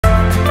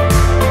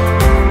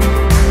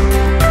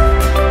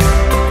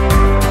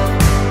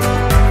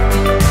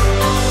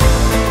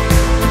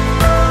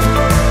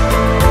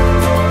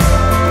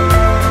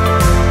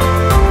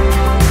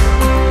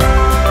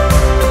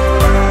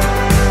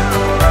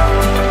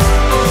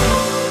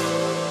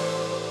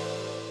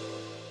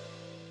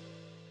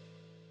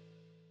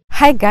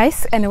Hi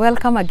guys, and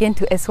welcome again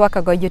to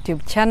Eswakago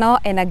YouTube channel.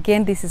 And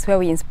again, this is where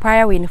we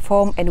inspire, we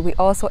inform, and we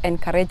also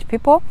encourage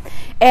people.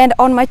 And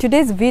on my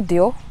today's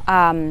video,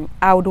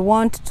 I would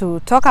want to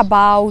talk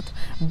about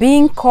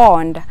being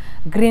conned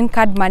green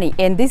card money.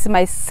 And this is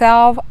my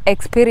self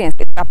experience.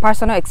 It's a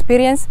personal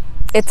experience.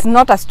 It's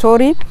not a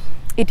story.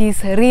 It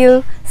is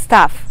real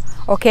stuff.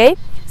 Okay,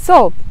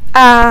 so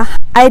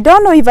I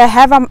don't know if I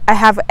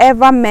have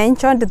ever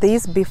mentioned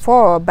this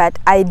before, but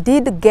I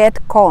did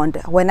get conned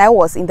when I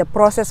was in the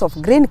process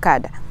of green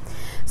card.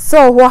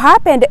 So what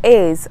happened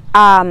is,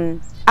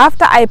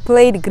 after I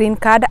played green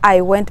card,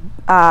 I went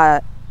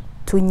to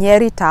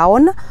Nyeri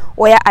town,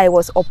 where I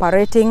was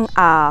operating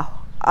a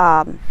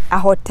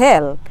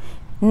hotel,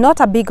 not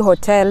a big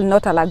hotel,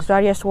 not a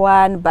luxurious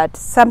one, but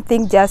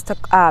something just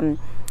a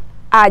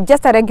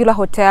regular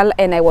hotel,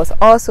 and I was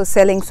also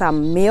selling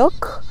some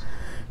milk.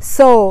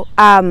 So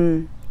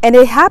and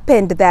it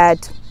happened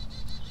that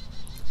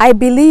I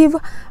believe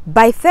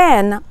by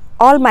then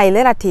all my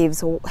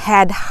relatives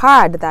had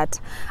heard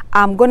that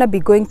I'm gonna be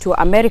going to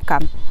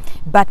America,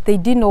 but they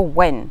didn't know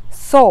when.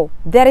 So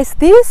there is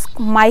this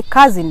my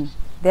cousin,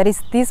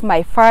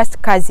 my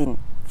first cousin.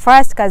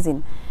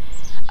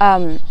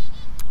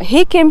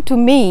 He came to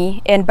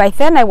me, and by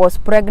then I was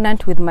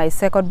pregnant with my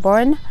second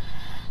born.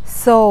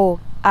 So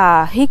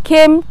he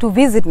came to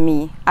visit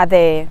me at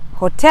the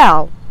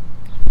hotel.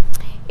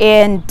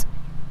 And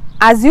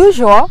as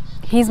usual,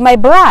 he's my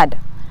blood.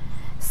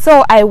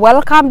 So I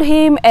welcomed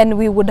him, and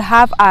we would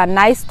have a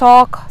nice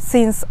talk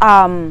since,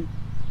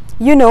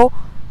 you know,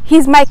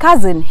 he's my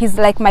cousin. He's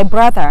like my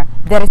brother.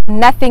 There is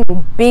nothing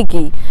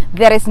biggie.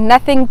 There is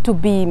nothing to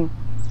be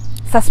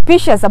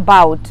suspicious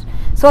about.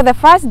 So the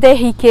first day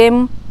he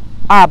came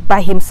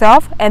by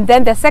himself, and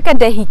then the second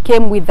day he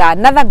came with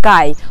another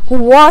guy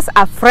who was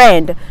a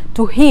friend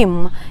to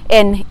him,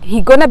 and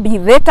he gonna be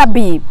later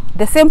be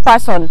the same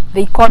person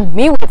they conned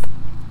me with.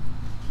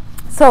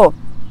 So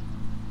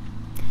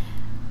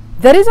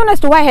the reason as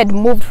to why I had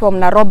moved from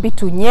Nairobi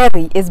to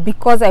Nyeri is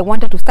because I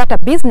wanted to start a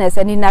business,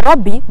 and in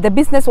Nairobi the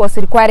business was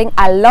requiring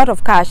a lot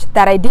of cash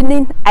that I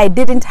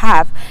didn't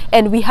have.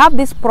 And we have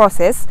this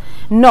process.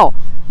 No,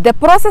 the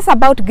process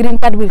about green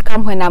card will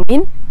come when I'm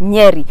in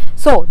Nyeri.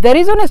 So the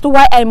reason as to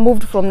why I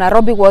moved from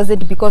Nairobi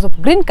wasn't because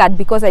of green card,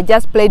 because I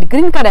just played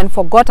green card and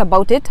forgot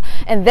about it,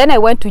 and then I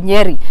went to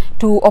Nyeri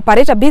to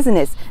operate a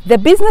business. The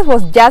business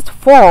was just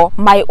for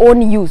my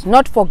own use,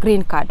 not for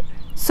green card.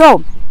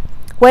 So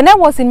when I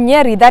was in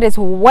Nyeri, that is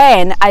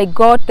when I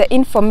got the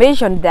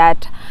information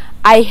that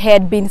I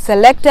had been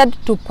selected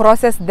to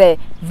process the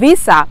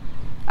visa,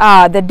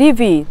 the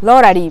DV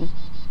lottery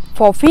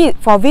for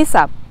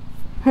visa.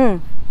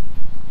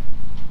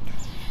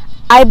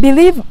 I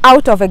believe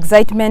out of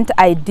excitement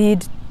I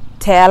did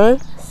tell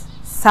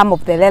some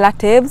of the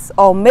relatives,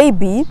 or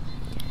maybe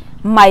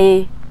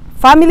my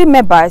family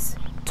members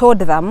told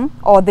them,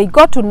 or they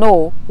got to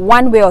know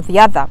one way or the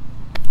other,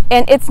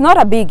 and it's not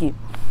a biggie.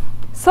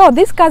 So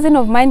this cousin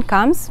of mine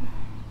comes,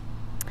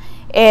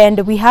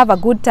 and we have a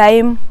good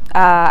time.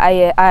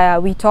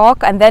 We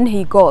talk, and then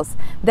he goes.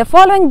 The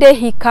following day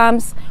he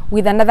comes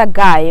with another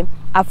guy,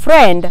 a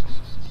friend,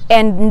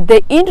 and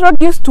they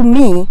introduced to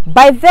me.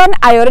 By then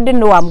I already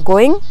know I'm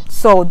going,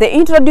 so they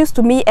introduced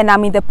to me, and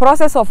I'm in the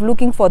process of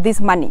looking for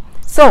this money.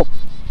 So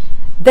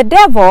the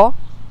devil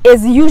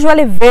is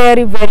usually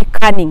very, very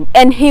cunning,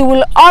 and he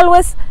will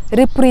always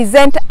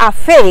represent a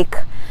fake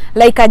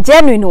like a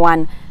genuine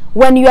one.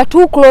 When you are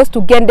too close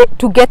to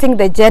getting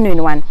the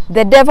genuine one,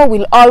 the devil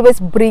will always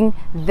bring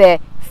the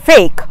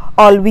fake,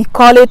 or we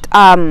call it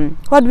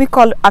what we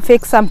call a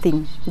fake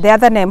something. The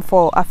other name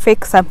for a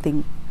fake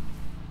something,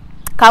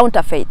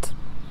 counterfeit.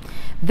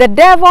 The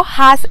devil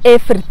has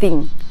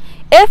everything.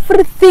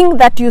 Everything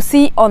that you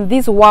see on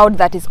this world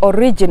that is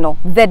original,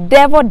 the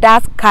devil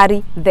does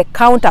carry the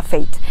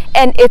counterfeit,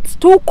 and it's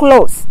too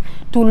close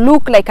to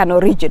look like an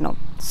original.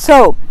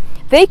 So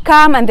they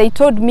come and they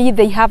told me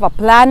they have a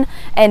plan,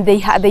 and they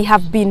have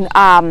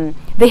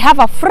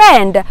a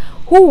friend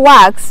who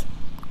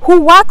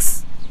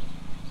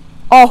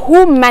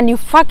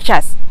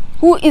manufactures,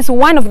 who is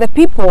one of the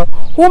people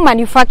who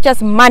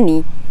manufactures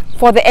money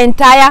for the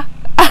entire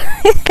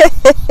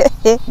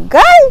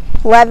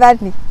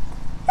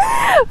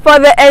for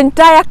the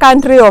entire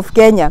country of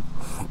Kenya.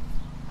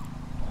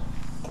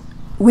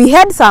 We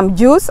had some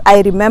juice.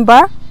 I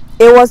remember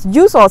it was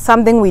juice or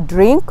something we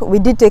drink. We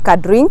did take a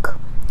drink.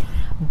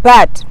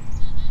 But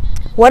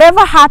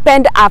whatever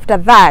happened after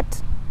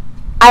that,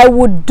 I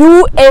would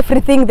do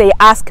everything they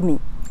ask me.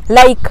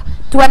 Like,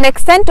 to an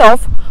extent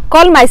of,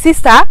 call my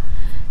sister,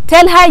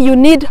 tell her you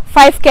need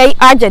 5K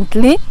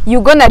urgently,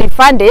 you're gonna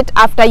refund it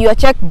after your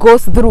check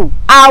goes through.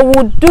 I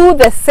would do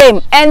the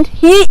same, and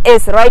he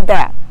is right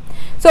there.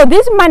 So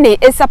this money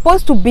is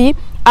supposed to be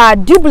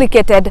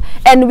duplicated,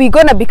 and we're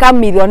gonna become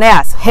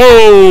millionaires.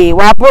 Hey,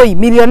 waboy,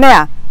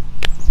 millionaire.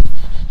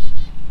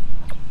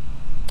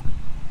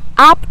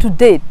 Up to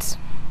date,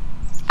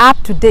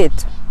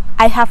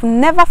 I have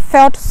never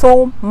felt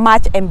so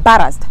much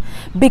embarrassed,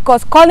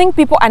 because calling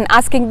people and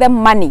asking them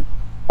money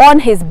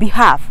on his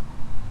behalf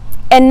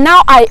and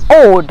now I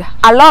owed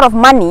a lot of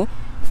money,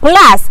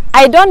 plus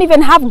I don't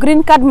even have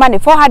green card money,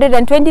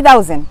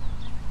 420,000,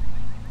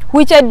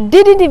 which I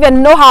didn't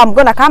even know how I'm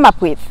gonna come up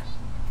with.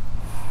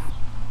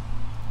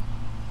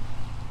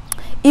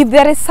 If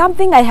there is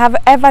something I have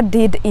ever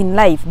did in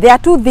life, there are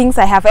two things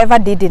I have ever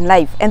did in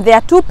life, and there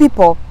are two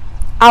people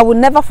I will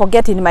never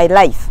forget in my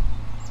life.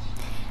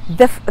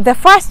 The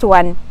first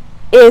one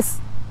is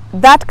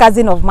that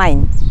cousin of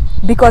mine,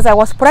 because I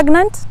was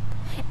pregnant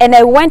and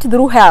I went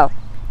through hell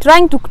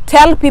trying to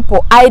tell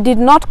people I did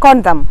not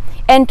con them,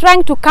 and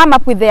trying to come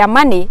up with their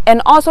money,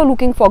 and also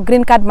looking for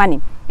green card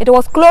money. It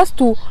was close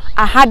to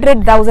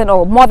 100,000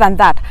 or more than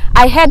that.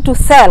 I had to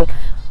sell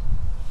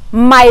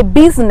my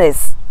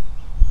business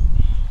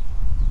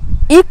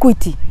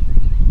equity.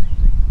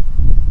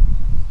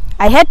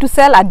 I had to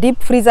sell a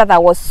deep freezer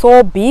that was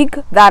so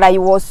big that I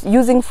was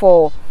using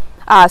for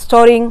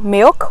storing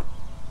milk.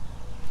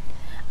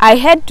 I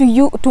had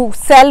to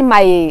sell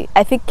my,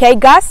 I think,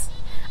 K-gas.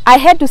 I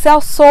had to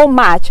sell so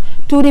much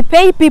to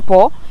repay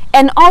people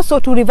and also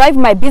to revive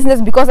my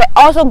business, because I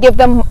also gave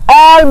them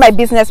all my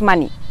business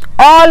money.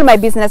 All my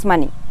business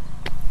money.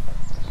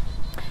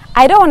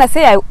 I don't want to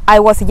say I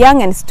was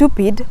young and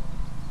stupid.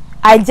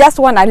 I just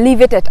want to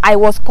leave it at I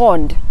was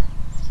conned.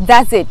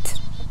 That's it.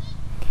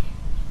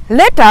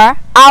 Later,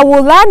 I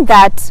will learn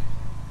that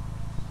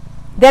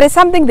there is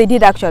something they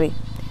did actually,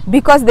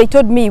 because they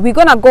told me, we're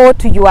gonna go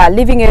to your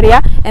living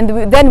area and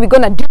then we're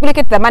gonna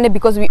duplicate the money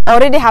because we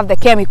already have the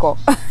chemical.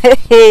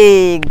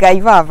 Hey,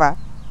 Gaivava.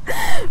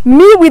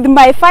 Me with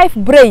my 5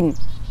 brain,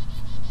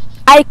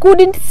 I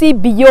couldn't see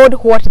beyond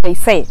what they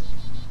say.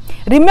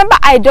 Remember,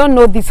 I don't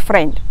know this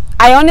friend.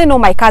 I only know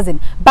my cousin,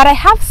 but I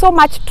have so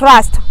much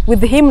trust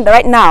with him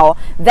right now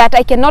that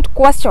I cannot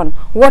question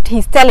what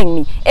he's telling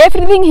me.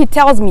 Everything he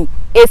tells me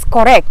is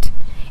correct.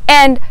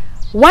 And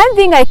one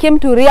thing I came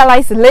to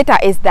realize later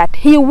is that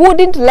he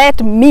wouldn't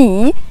let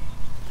me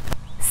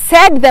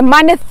send the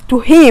money to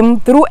him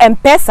through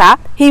M-Pesa.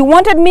 He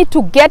wanted me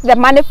to get the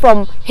money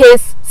from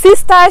his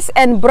sisters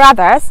and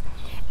brothers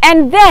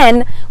and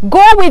then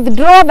go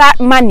withdraw that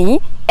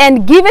money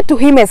and give it to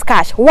him as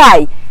cash.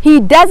 Why? He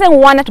doesn't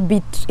want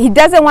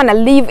to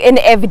leave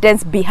any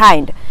evidence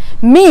behind.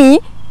 Me,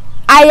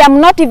 I am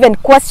not even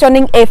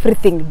questioning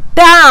everything.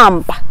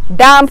 Dump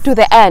to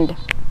the end.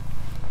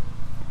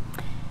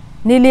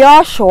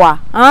 Nilioshwa,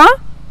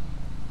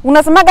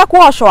 unasemaga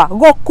kuoshwa,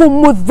 go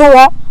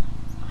kumudhuo.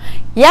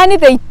 Yani,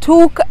 they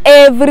took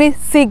every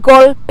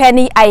single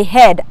penny I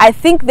had. I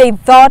think they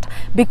thought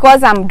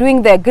because I'm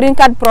doing the green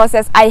card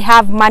process, I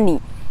have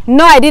money.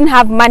 No, I didn't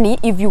have money.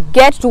 If you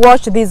get to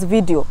watch this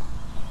video,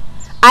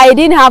 I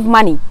didn't have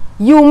money.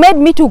 You made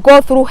me to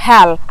go through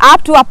hell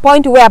up to a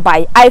point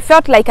whereby I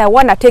felt like I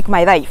want to take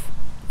my life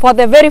for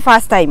the very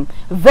first time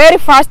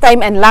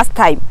and last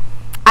time.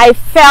 I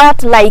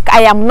felt like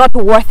I am not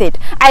worth it.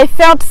 I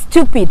felt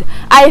stupid.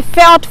 I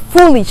felt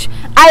foolish.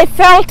 I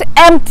felt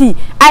empty.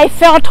 I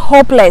felt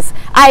hopeless.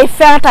 I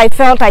felt.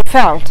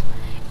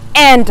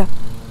 And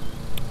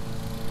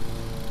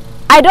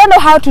I don't know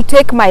how to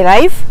take my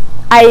life.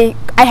 I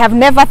have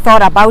never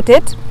thought about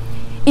it.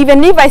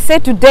 Even if I say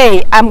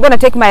today I'm going to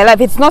take my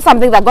life, it's not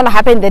something that's going to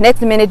happen the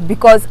next minute,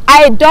 because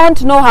I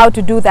don't know how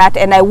to do that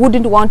and I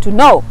wouldn't want to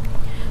know.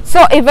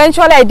 So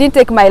eventually I did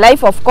take my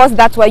life. Of course,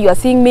 that's why you are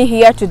seeing me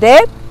here today.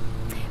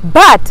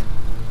 But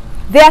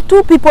there are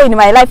two people in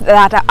my life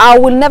that I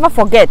will never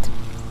forget.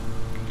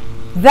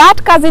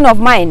 That cousin of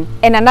mine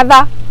and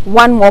another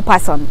one more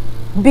person.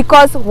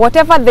 Because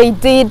whatever they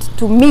did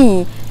to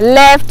me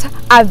left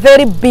a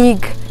very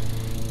big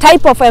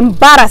type of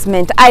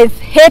embarrassment. I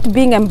hate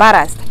being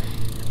embarrassed.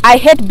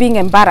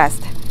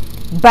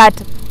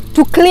 But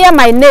to clear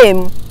my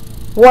name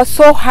was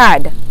so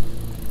hard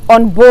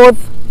on both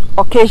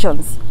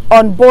occasions,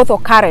 on both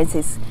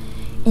occurrences.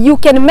 You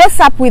can mess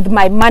up with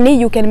my money,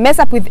 you can mess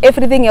up with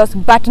everything else,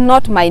 but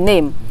not my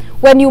name.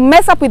 When you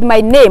mess up with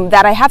my name,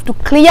 that I have to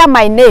clear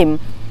my name,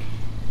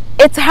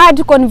 it's hard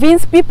to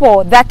convince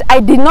people that I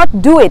did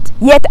not do it,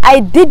 yet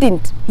I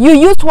didn't. You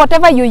used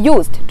whatever you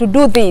used to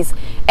do this,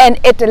 and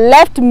it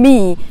left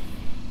me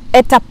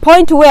at a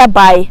point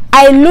whereby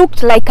I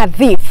looked like a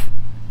thief.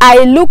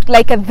 I looked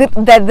like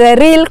the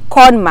real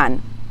con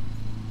man.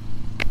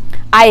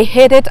 I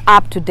hate it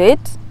up to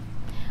date.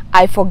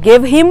 I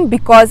forgave him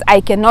because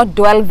I cannot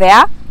dwell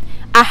there.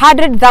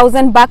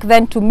 100,000 back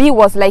then to me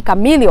was like $1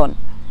 million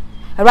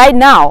right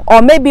now,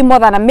 or maybe more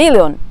than $1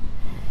 million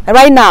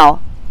right now.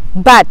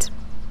 But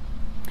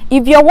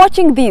if you're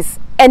watching this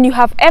and you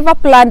have ever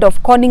planned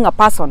of conning a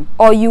person,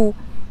 or you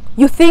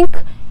think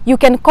you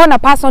can con a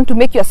person to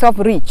make yourself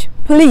rich,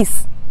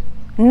 please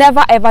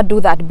never ever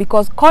do that,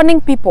 because conning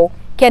people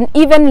can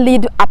even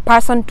lead a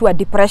person to a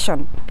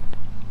depression.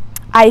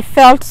 I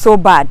felt so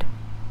bad.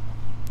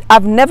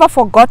 I've never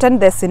forgotten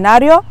the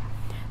scenario,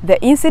 the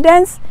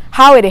incidents,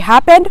 how it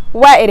happened,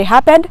 where it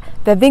happened,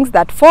 the things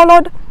that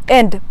followed,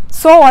 and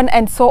so on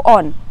and so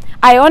on.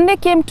 I only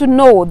came to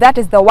know that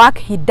is the work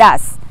he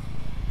does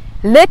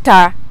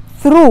later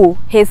through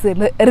his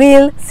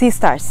real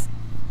sisters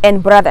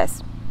and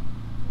brothers.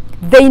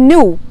 They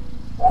knew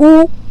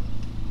who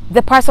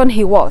the person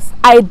he was.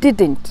 I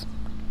didn't,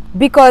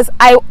 because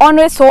I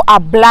only saw a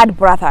blood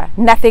brother,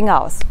 nothing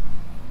else.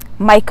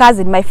 My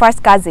cousin, my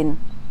first cousin,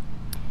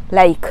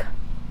 like,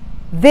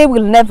 they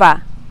will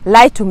never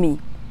lie to me.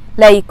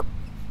 Like,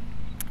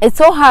 it's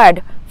so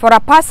hard for a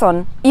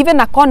person, even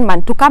a con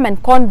man, to come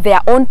and con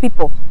their own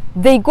people.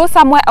 They go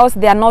somewhere else,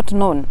 they are not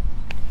known.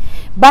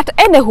 But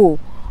anywho,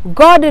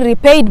 God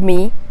repaid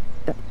me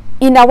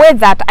in a way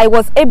that I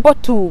was able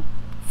to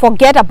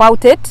forget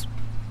about it.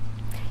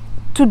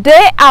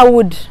 Today I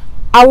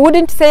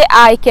wouldn't say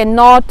I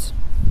cannot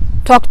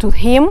talk to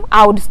him.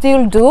 I would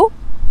still do.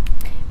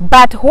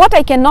 But what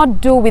I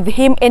cannot do with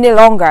him any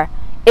longer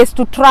is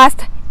to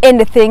trust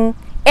anything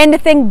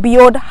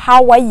beyond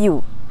how are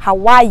you?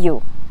 How are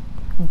you?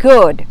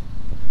 Good.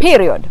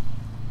 Period.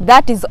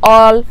 That is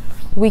all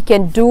we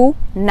can do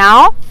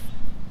now.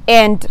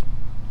 And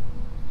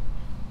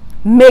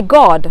may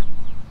God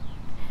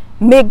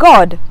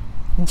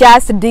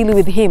just deal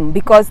with him,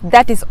 because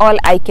that is all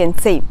I can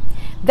say.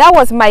 That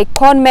was my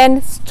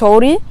conman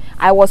story.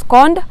 I was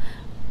conned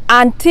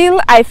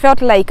until I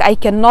felt like I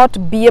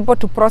cannot be able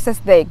to process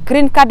the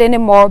green card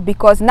anymore,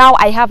 because now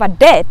I have a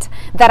debt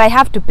that I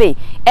have to pay.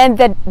 And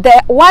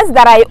the ones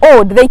that I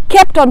owed, they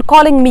kept on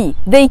calling me.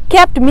 They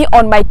kept me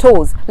on my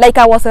toes, like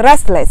I was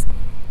restless.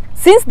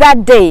 Since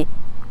that day,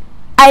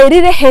 I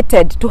really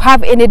hated to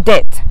have any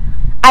debt.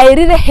 I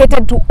really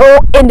hated to owe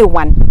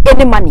anyone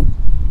any money.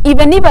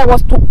 Even if I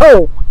was to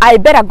owe, I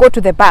better go to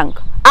the bank.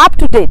 Up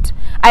to date,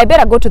 I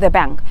better go to the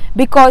bank,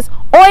 because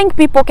owing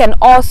people can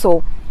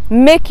also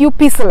make you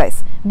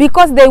peaceless,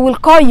 because they will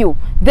call you,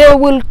 they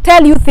will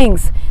tell you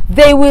things,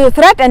 they will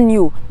threaten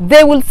you,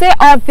 they will say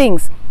all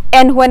things.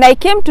 And when I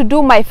came to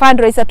do my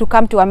fundraiser to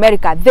come to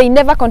America, they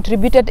never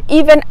contributed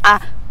even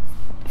a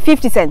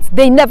 50 cents.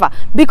 They never,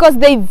 because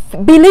they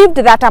believed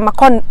that I'm a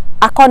con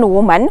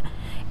woman.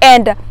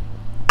 And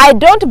I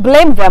don't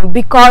blame them,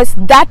 because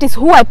that is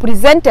who I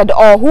presented,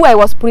 or who I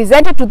was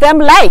presented to them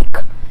like.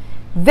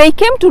 They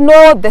came to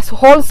know this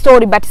whole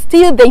story, but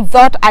still they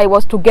thought I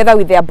was together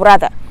with their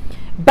brother.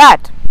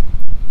 But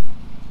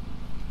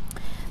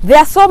there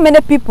are so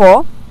many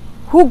people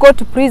who go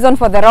to prison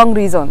for the wrong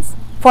reasons,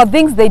 for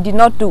things they did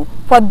not do,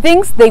 for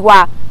things they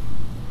were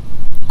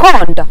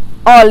conned,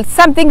 or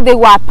something they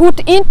were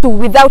put into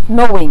without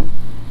knowing.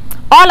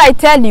 All I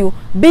tell you,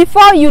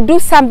 before you do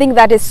something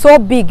that is so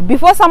big,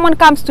 before someone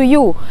comes to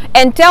you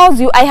and tells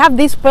you, I have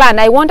this plan,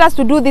 I want us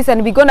to do this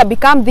and we're going to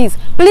become this,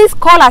 please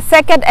call a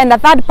second and a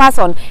third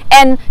person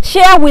and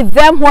share with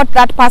them what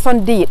that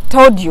person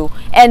told you,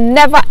 and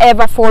never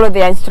ever follow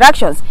their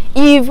instructions.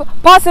 If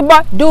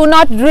possible, do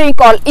not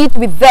drink or eat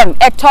with them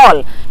at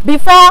all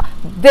before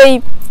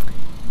they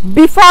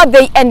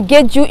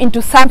engage you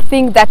into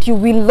something that you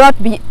will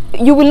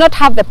not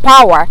have the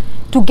power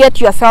to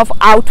get yourself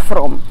out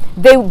from.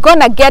 They're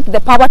gonna get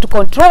the power to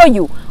control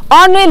you.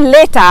 Only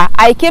later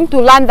I came to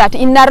learn that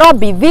in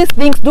Nairobi these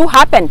things do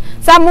happen.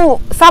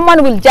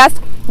 Someone will just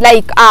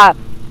like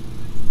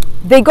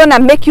they're gonna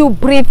make you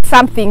breathe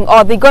something,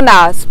 or they're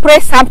gonna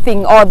spray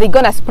something, or they're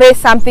gonna spray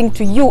something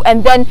to you,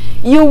 and then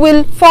you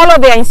will follow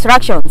their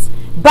instructions.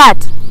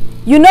 But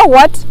you know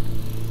what?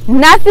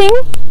 Nothing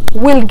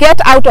will get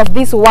out of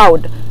this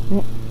world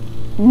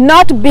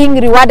not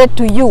being rewarded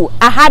to you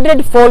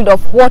 100-fold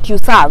of what you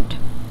served.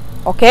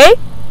 Okay?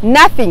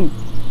 Nothing.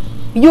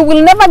 You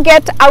will never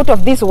get out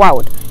of this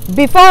world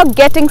before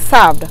getting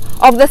served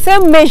of the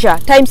same measure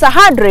times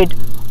 100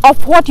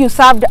 of what you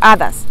served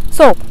others.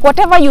 So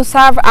whatever you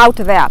serve out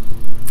there,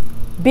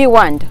 be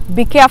warned,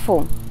 be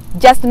careful.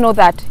 Just know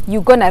that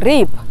you're gonna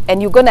reap,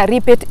 and you're gonna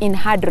reap it in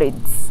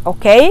hundreds.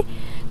 Okay,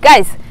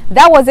 guys,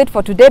 that was it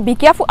for today. Be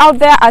careful out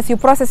there as you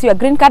process your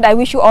green card. I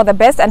wish you all the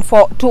best, and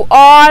to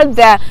all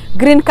the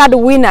green card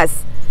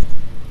winners,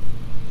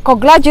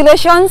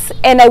 congratulations,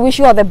 and I wish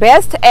you all the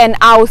best, and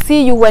I'll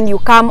see you when you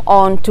come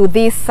on to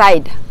this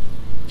side.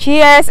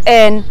 Cheers,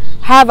 and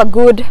have a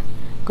good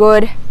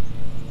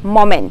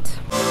moment.